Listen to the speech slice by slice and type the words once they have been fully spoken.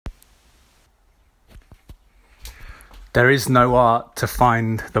There is no art to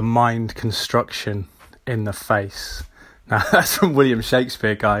find the mind construction in the face. Now, that's from William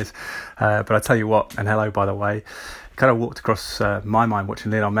Shakespeare, guys. But I tell you what, and hello, by the way, it kind of walked across my mind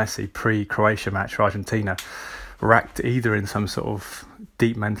watching Lionel Messi pre-Croatia match for Argentina, racked either in some sort of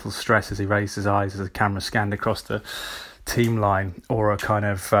deep mental stress as he raised his eyes as the camera scanned across the team line, or a kind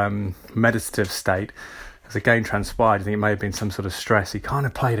of meditative state. As the game transpired, I think it may have been some sort of stress. He kind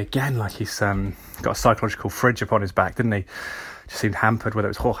of played again like he's got a psychological fridge upon his back, didn't he? Just seemed hampered, whether it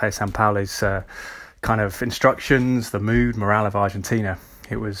was Jorge Sampaoli's kind of instructions, the mood, morale of Argentina.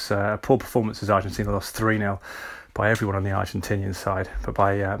 It was a poor performance as Argentina lost 3-0 by everyone on the Argentinian side, but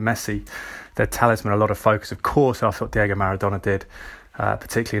by Messi, their talisman, a lot of focus, of course, after what Diego Maradona did,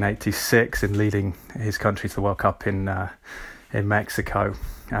 particularly in '86 in leading his country to the World Cup in Mexico.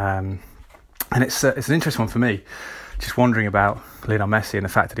 And it's an interesting one for me, just wondering about Lionel Messi and the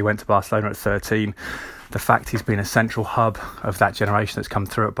fact that he went to Barcelona at 13, the fact he's been a central hub of that generation that's come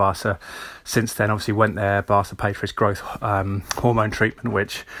through at Barca since then. Obviously went there, Barca paid for his growth hormone treatment,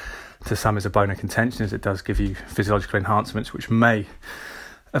 which to some is a bone of contention, as it does give you physiological enhancements, which may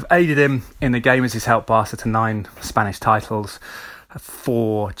have aided him in the game as he's helped Barca to 9 Spanish titles,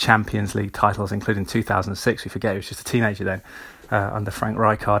 4 Champions League titles, including 2006. We forget he was just a teenager then, under Frank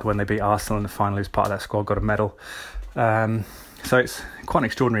Rijkaard, when they beat Arsenal in the final. He was part of that squad, got a medal. So it's quite an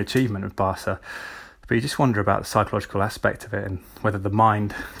extraordinary achievement of Barca. But you just wonder about the psychological aspect of it, and whether the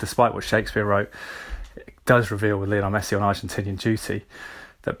mind, despite what Shakespeare wrote, it does reveal with Lionel Messi on Argentinian duty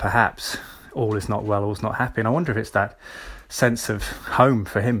that perhaps all is not well, all's not happy. And I wonder if it's that sense of home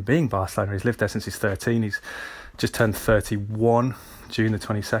for him being Barcelona. He's lived there since he's 13. He's just turned 31, June the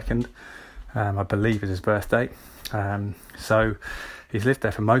 22nd, I believe is his birthday. So he's lived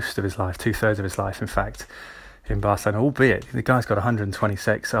there for most of his life, 2/3 of his life, in fact, in Barcelona, albeit the guy's got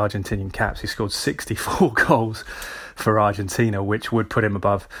 126 Argentinian caps. He scored 64 goals for Argentina, which would put him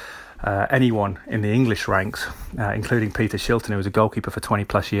above anyone in the English ranks, including Peter Shilton, who was a goalkeeper for 20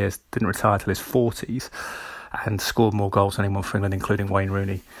 plus years, didn't retire till his 40s, and scored more goals than anyone for England, including Wayne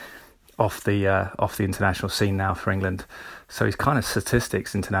Rooney, off the international scene now for England. So his kind of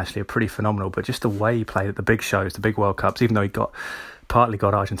statistics internationally are pretty phenomenal, but just the way he played at the big shows, the big World Cups, even though he partly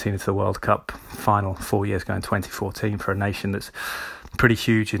got Argentina to the World Cup final 4 years ago in 2014 for a nation that's pretty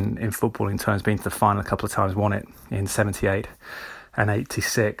huge in football in terms, been to the final a couple of times, won it in 78 and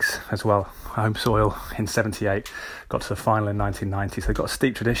 86 as well, home soil in 78, got to the final in 1990, so they've got a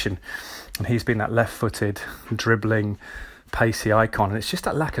steep tradition, and he's been that left-footed, dribbling, pacey icon, and it's just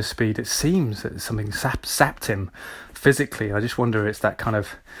that lack of speed. It seems that something sapped him physically. I just wonder if it's that kind of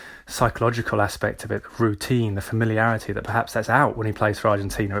psychological aspect of it, routine, the familiarity, that perhaps that's out when he plays for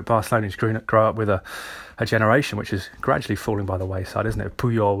Argentina. At Barcelona, he's grown up with a generation which is gradually falling by the wayside, isn't it?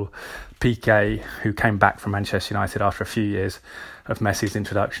 Puyol, Piqué, who came back from Manchester United after a few years of Messi's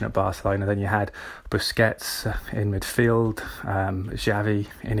introduction at Barcelona. Then you had Busquets in midfield, Xavi,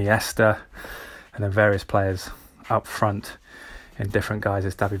 Iniesta, and then various players up front in different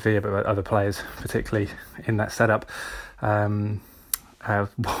guises, David Villa, but other players particularly in that setup. One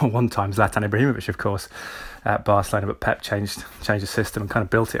time Zlatan Ibrahimovic, of course, at Barcelona, but Pep changed the system and kind of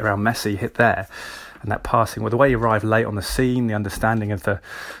built it around Messi, hit there. And that passing, well, the way he arrived late on the scene, the understanding of the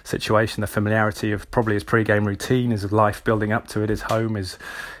situation, the familiarity of probably his pre-game routine, his life building up to it, his home, he's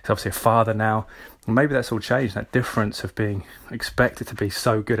obviously a father now. And maybe that's all changed, that difference of being expected to be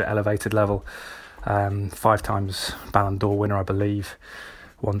so good at elevated level. 5 times Ballon d'Or winner, I believe,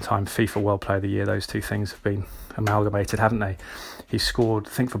 1 time FIFA World Player of the Year. Those two things have been amalgamated, haven't they? He scored,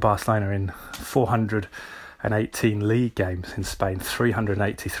 I think, for Barcelona in 418 league games in Spain,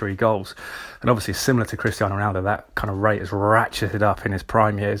 383 goals. And obviously, similar to Cristiano Ronaldo, that kind of rate has ratcheted up in his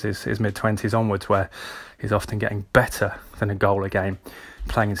prime years, his mid-20s onwards, where he's often getting better than a goal a game,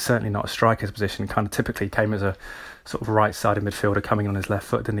 playing in certainly not a striker's position. Kind of typically came as a sort of right-sided midfielder coming on his left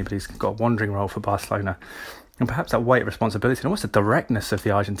foot, didn't he? But he's got a wandering role for Barcelona. And perhaps that weight of responsibility and almost the directness of the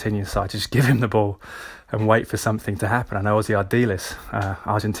Argentinian side to just give him the ball and wait for something to happen. I know Ozzy Ardiles,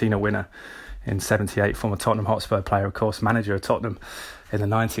 Argentina winner in 78, former Tottenham Hotspur player, of course, manager of Tottenham in the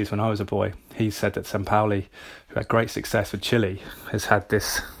 90s when I was a boy. He said that Sampaoli, who had great success with Chile, has had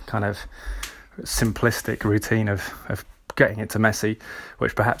this kind of simplistic routine of getting it to Messi,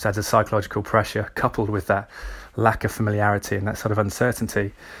 which perhaps adds a psychological pressure coupled with that lack of familiarity and that sort of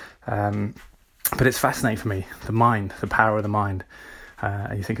uncertainty. But it's fascinating for me, the mind, the power of the mind.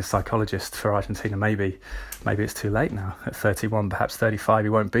 And you think a psychologist for Argentina, maybe it's too late now. At 31, perhaps 35, he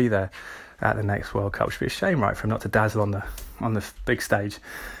won't be there at the next World Cup. Which would be a shame, right, for him not to dazzle on the big stage.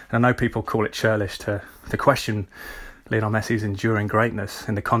 And I know people call it churlish to question Lionel Messi's enduring greatness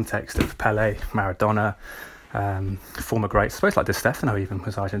in the context of Pelé, Maradona, Former greats, I suppose like Di Stefano even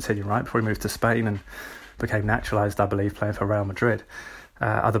was Argentinian, right, before he moved to Spain and became naturalised, I believe, playing for Real Madrid.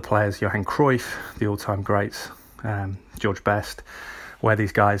 Other players, Johan Cruyff, the all-time greats, George Best, where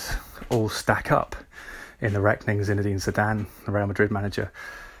these guys all stack up in the reckoning. Zinedine Zidane, the Real Madrid manager,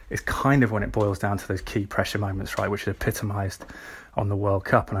 is kind of when it boils down to those key pressure moments, right, which are epitomised on the World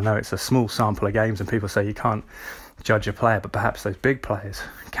Cup. And I know it's a small sample of games and people say you can't judge a player, but perhaps those big players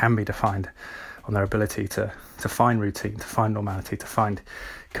can be defined on their ability to find routine, to find normality, to find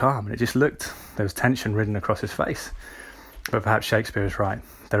calm. And it just looked, there was tension written across his face. But perhaps Shakespeare is right.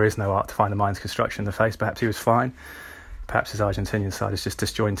 There is no art to find the mind's construction in the face. Perhaps he was fine. Perhaps his Argentinian side is just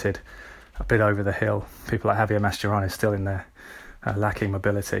disjointed, a bit over the hill. People like Javier Mascherano still in there, lacking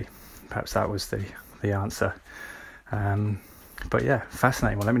mobility. Perhaps that was the answer. But yeah,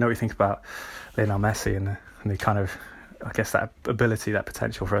 fascinating. Well, let me know what you think about Lionel Messi and the kind of, I guess, that ability, that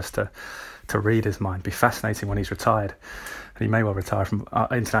potential for us to read his mind. Be fascinating when he's retired. And he may well retire from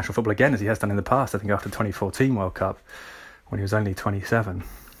international football again, as he has done in the past. I think after the 2014 World Cup, when he was only 27.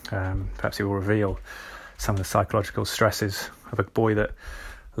 Perhaps he will reveal some of the psychological stresses of a boy that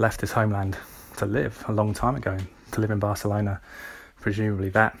left his homeland to live a long time ago, to live in Barcelona. Presumably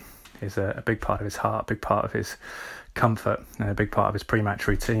that is a big part of his heart, a big part of his comfort, and a big part of his pre-match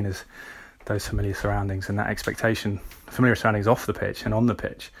routine is those familiar surroundings and that expectation, familiar surroundings off the pitch and on the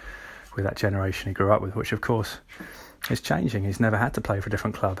pitch with that generation he grew up with, which of course is changing. He's never had to play for a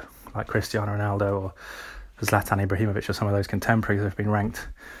different club like Cristiano Ronaldo or Zlatan Ibrahimovic or some of those contemporaries that have been ranked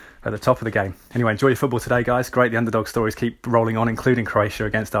at the top of the game. Anyway, enjoy your football today, guys. Great, the underdog stories keep rolling on, including Croatia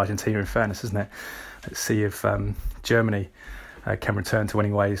against Argentina, in fairness, isn't it? Let's see if Germany can return to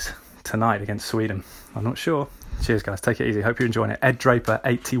winning ways tonight against Sweden. I'm not sure. Cheers, guys. Take it easy. Hope you're enjoying it. Ed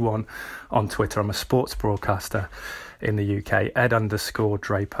Draper81 on Twitter. I'm a sports broadcaster in the UK.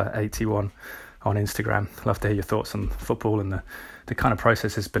 Ed_Draper81 on Instagram. Love to hear your thoughts on football and the kind of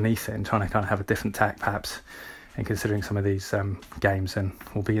processes beneath it, and trying to kind of have a different tack perhaps in considering some of these games. And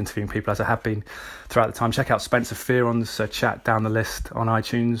we'll be interviewing people, as I have been throughout the time. Check out Spencer Fearon's chat down the list on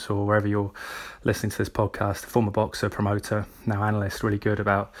iTunes or wherever you're listening to this podcast. Former boxer, promoter, now analyst, really good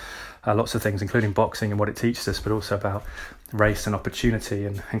about lots of things, including boxing and what it teaches us, but also about race and opportunity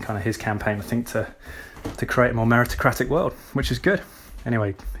and kind of his campaign, I think, to create a more meritocratic world, which is good.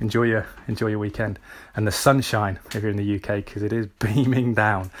 Anyway, enjoy your weekend and the sunshine if you're in the UK, because it is beaming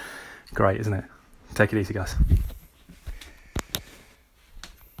down. Great, isn't it? Take it easy, guys.